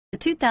The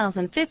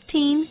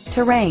 2015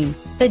 Terrain.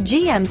 The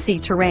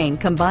GMC Terrain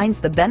combines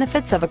the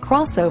benefits of a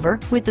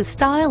crossover with the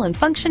style and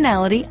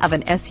functionality of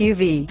an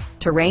SUV.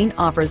 Terrain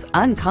offers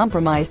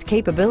uncompromised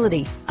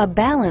capability, a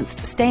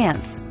balanced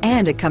stance,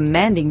 and a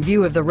commanding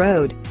view of the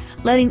road,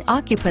 letting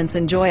occupants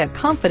enjoy a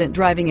confident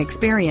driving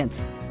experience.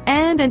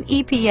 And an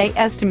EPA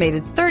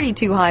estimated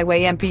 32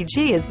 highway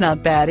MPG is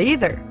not bad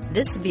either.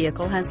 This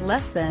vehicle has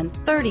less than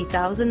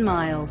 30,000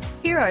 miles.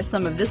 Here are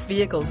some of this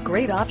vehicle's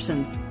great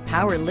options: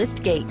 power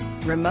liftgate,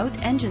 remote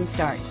engine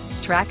start,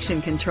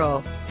 traction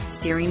control,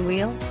 steering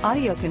wheel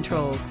audio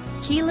controls,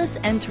 keyless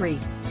entry,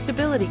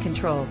 stability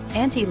control,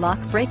 anti-lock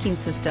braking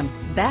system,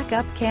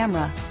 backup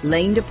camera,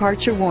 lane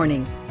departure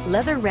warning,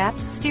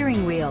 leather-wrapped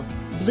steering wheel,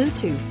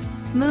 Bluetooth,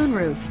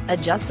 moonroof,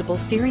 adjustable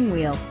steering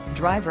wheel,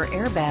 driver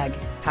airbag,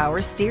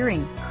 power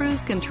steering, cruise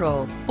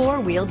control,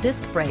 four-wheel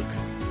disc brakes,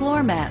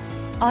 floor mats,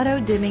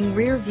 auto-dimming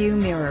rear view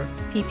mirror,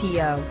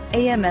 PPO,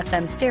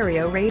 AM/FM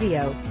stereo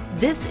radio.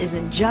 This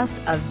isn't just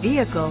a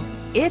vehicle,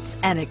 it's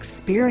an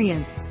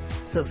experience.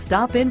 So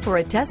stop in for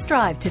a test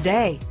drive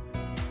today.